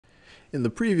In the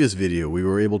previous video, we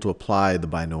were able to apply the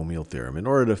binomial theorem in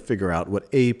order to figure out what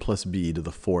a plus b to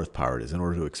the fourth power is in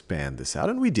order to expand this out,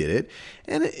 and we did it.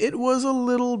 And it was a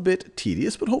little bit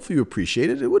tedious, but hopefully you appreciate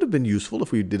it. It would have been useful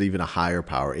if we did even a higher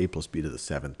power, a plus b to the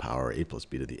seventh power, a plus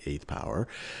b to the eighth power.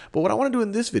 But what I want to do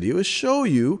in this video is show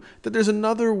you that there's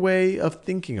another way of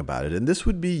thinking about it, and this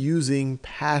would be using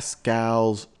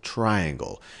Pascal's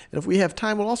triangle. And if we have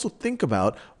time, we'll also think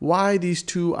about why these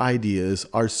two ideas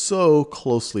are so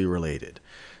closely related.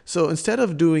 So instead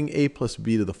of doing a plus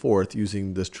b to the fourth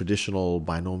using this traditional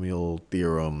binomial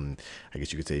theorem, I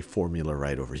guess you could say formula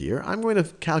right over here, I'm going to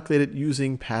calculate it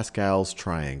using Pascal's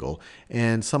triangle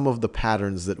and some of the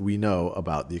patterns that we know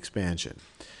about the expansion.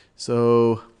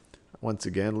 So once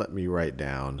again, let me write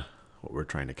down what we're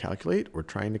trying to calculate. We're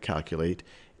trying to calculate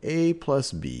a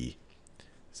plus b.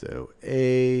 So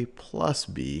a plus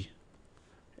b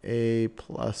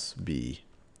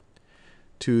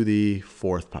to the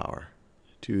fourth power,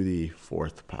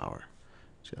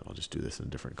 I'll just do this in a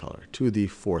different color, to the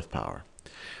fourth power.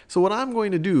 So what I'm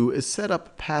going to do is set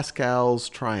up Pascal's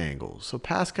triangle. So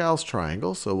Pascal's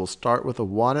triangle, so we'll start with a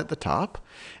 1 at the top.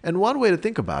 And one way to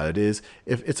think about it is,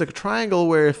 if it's a triangle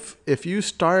where if you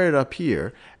started up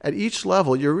here, at each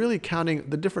level you're really counting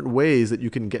the different ways that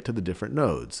you can get to the different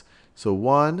nodes. So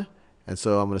 1, and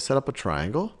so I'm going to set up a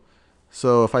triangle.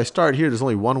 So if I start here, there's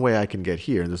only one way I can get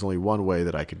here, and there's only one way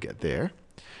that I could get there.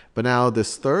 But now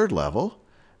this third level,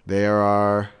 there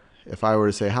are, if I were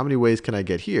to say how many ways can I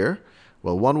get here?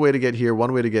 Well, one way to get here,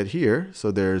 one way to get here. So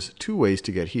there's two ways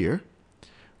to get here.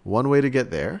 One way to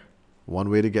get there, one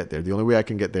way to get there. The only way I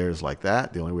can get there is like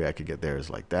that. The only way I could get there is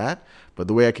like that. But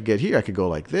the way I could get here, I could go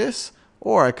like this,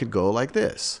 or I could go like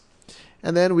this.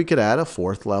 And then we could add a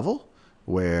fourth level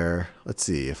where, let's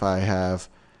see, if I have,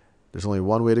 there's only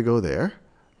one way to go there,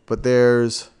 but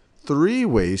there's three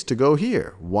ways to go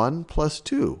here. 1 plus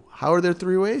 2. How are there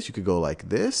three ways? You could go like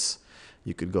this,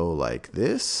 you could go like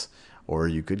this, or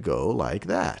you could go like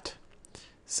that.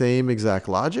 Same exact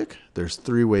logic. There's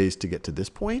three ways to get to this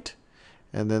point,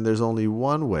 and then there's only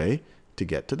one way to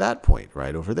get to that point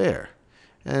right over there.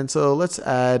 And so let's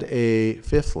add a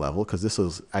fifth level, because this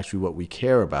is actually what we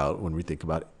care about when we think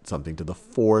about something to the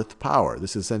fourth power.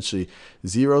 This is essentially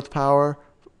 0th power,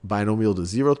 binomial to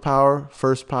 0th power,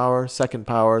 first power, second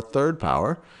power, third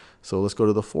power. So let's go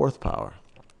to the fourth power.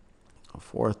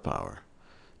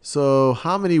 So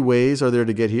how many ways are there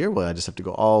to get here? Well, I just have to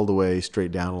go all the way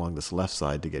straight down along this left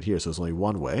side to get here. So there's only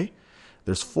one way.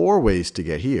 There's 4 ways to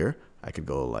get here. I could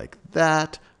go like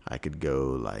that. I could go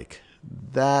like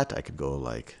that. I could go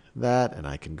like that. And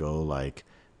I can go like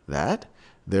that.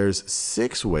 There's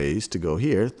 6 ways to go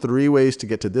here. 3 ways to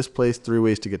get to this place, 3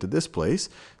 ways to get to this place.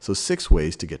 So 6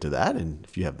 ways to get to that. And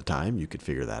if you have the time, you could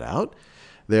figure that out.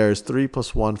 There's 3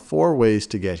 plus 1, 4 ways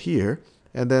to get here.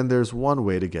 And then there's 1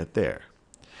 way to get there.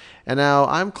 And now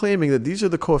I'm claiming that these are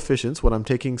the coefficients when I'm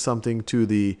taking something to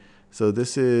the, so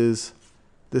this is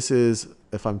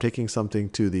if I'm taking something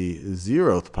to the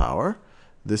 0th power.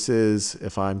 This is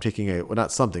if I'm taking a, well,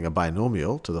 not something, a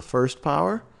binomial to the first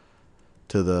power,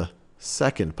 to the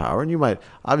second power. And you might,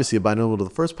 obviously a binomial to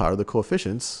the first power, the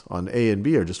coefficients on a and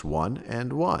b are just 1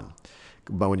 and 1.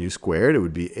 But when you square it, it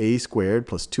would be a squared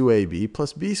plus 2ab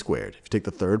plus b squared. If you take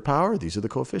the third power, these are the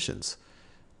coefficients.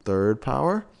 Third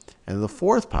power and the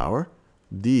fourth power,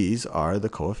 these are the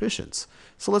coefficients.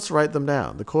 So let's write them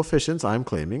down. The coefficients I'm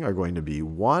claiming are going to be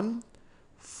 1,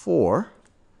 4,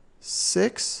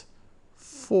 6,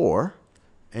 4,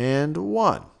 and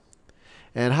 1.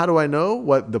 And how do I know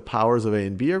what the powers of a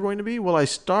and b are going to be? Well, I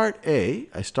start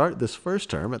this first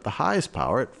term at the highest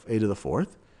power, at a to the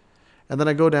fourth. And then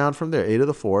I go down from there, a to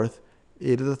the fourth,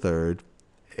 a to the third,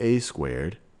 a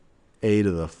squared, a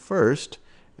to the first,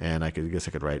 and I guess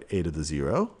I could write a to the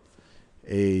 0,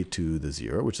 a to the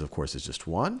 0, which of course is just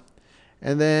 1.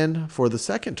 And then for the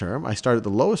second term, I start at the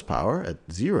lowest power at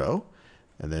 0,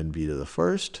 and then b to the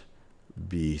first,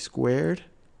 b squared,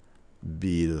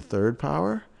 b to the third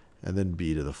power, and then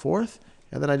b to the fourth,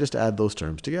 and then I just add those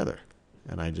terms together.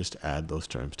 And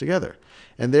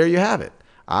there you have it.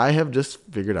 I have just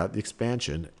figured out the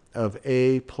expansion of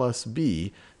a plus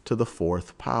b to the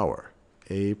fourth power.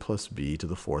 A plus b to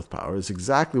the fourth power is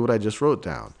exactly what I just wrote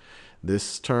down.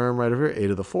 This term right over here, a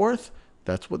to the fourth,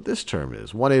 that's what this term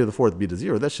is. 1a to the fourth, b to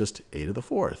 0, that's just a to the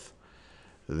fourth.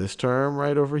 This term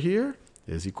right over here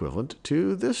is equivalent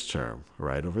to this term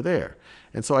right over there.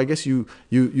 And so I guess you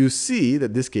see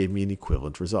that this gave me an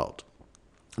equivalent result.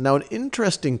 Now an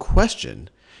interesting question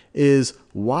is,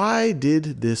 why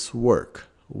did this work?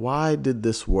 Why did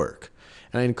this work?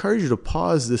 And I encourage you to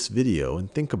pause this video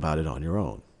and think about it on your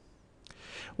own.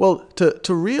 Well,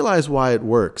 to realize why it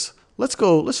works,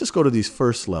 let's just go to these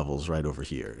first levels right over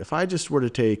here. If I just were to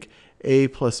take a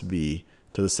plus b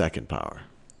to the second power,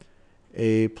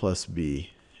 a plus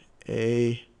b,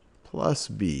 a plus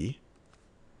b,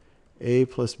 a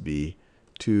plus b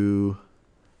to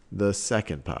the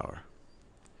second power.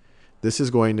 This is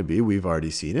going to be, we've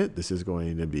already seen it, this is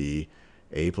going to be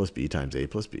a plus b times a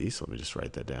plus b. So let me just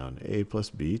write that down. A plus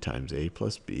b times a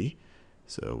plus b.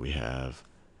 So we have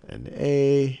an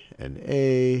a,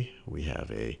 we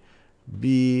have a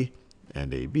b,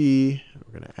 and a b.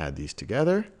 We're going to add these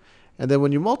together. And then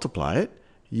when you multiply it,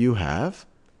 you have,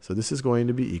 so this is going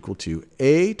to be equal to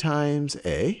a times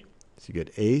a. So you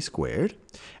get a squared.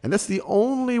 And that's the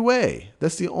only way.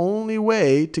 That's the only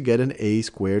way to get an a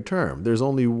squared term. There's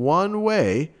only one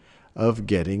way of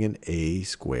getting an a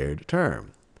squared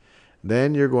term.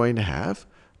 Then you're going to have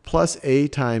plus a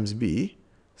times b.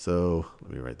 So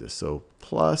let me write this. So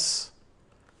plus,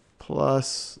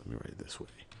 let me write it this way.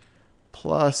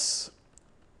 Plus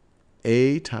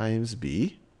a times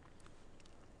b.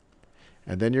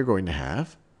 And then you're going to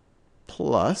have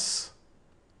plus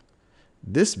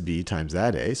this b times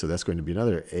that a. So that's going to be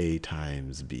another a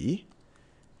times b.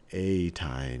 A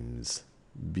times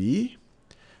b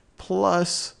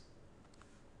plus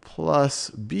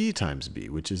b times b,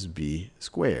 which is b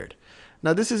squared.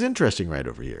 Now this is interesting right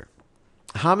over here.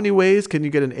 How many ways can you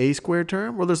get an a squared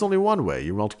term? Well, there's only one way.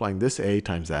 You're multiplying this a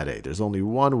times that a. There's only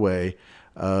one way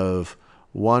of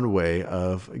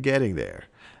getting there.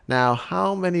 Now,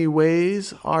 how many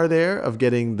ways are there of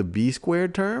getting the b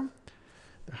squared term?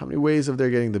 How many ways of there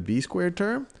getting the b squared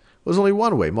term? Well, there's only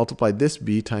one way. Multiply this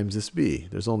b times this b.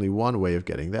 There's only one way of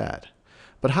getting that.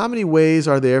 But how many ways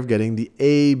are there of getting the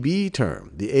ab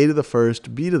term? The a to the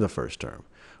first, b to the first term.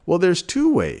 Well, there's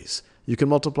two ways. You can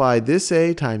multiply this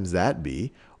a times that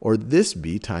b, or this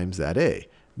b times that a.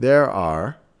 There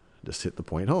are, just hit the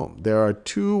point home, there are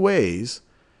two ways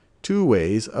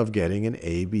of getting an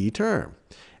ab term.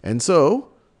 And so,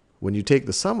 when you take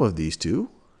the sum of these two,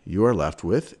 you are left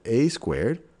with a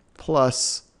squared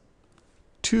plus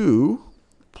 2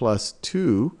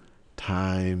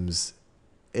 times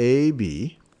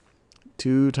ab,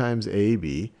 2 times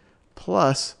ab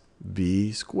plus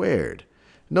b squared.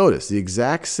 Notice the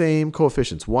exact same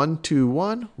coefficients, 1, 2,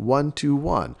 1, 1, 2,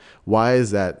 1. Why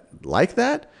is that like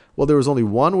that? Well, there was only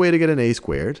one way to get an a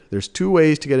squared. There's two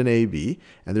ways to get an ab,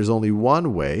 and there's only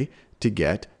one way to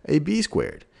get a b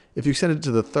squared. If you extend it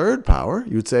to the third power,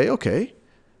 you would say, okay,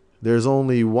 there's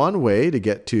only one way to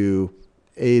get to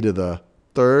a to the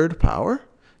third power.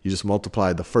 You just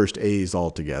multiply the first a's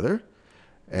all together.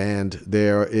 And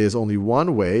there is only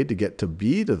one way to get to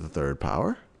b to the third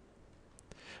power.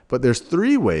 But there's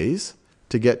three ways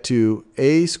to get to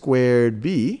a squared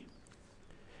b.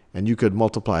 And you could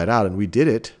multiply it out, and we did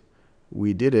it.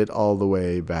 We did it all the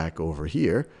way back over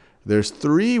here. There's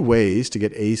three ways to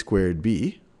get a squared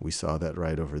b. We saw that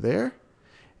right over there.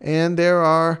 And there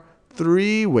are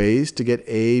three ways to get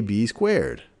ab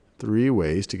squared. Three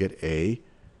ways to get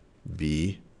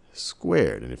ab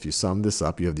squared. And if you sum this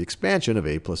up, you have the expansion of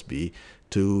a plus b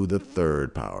to the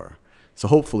third power. So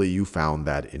hopefully you found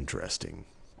that interesting.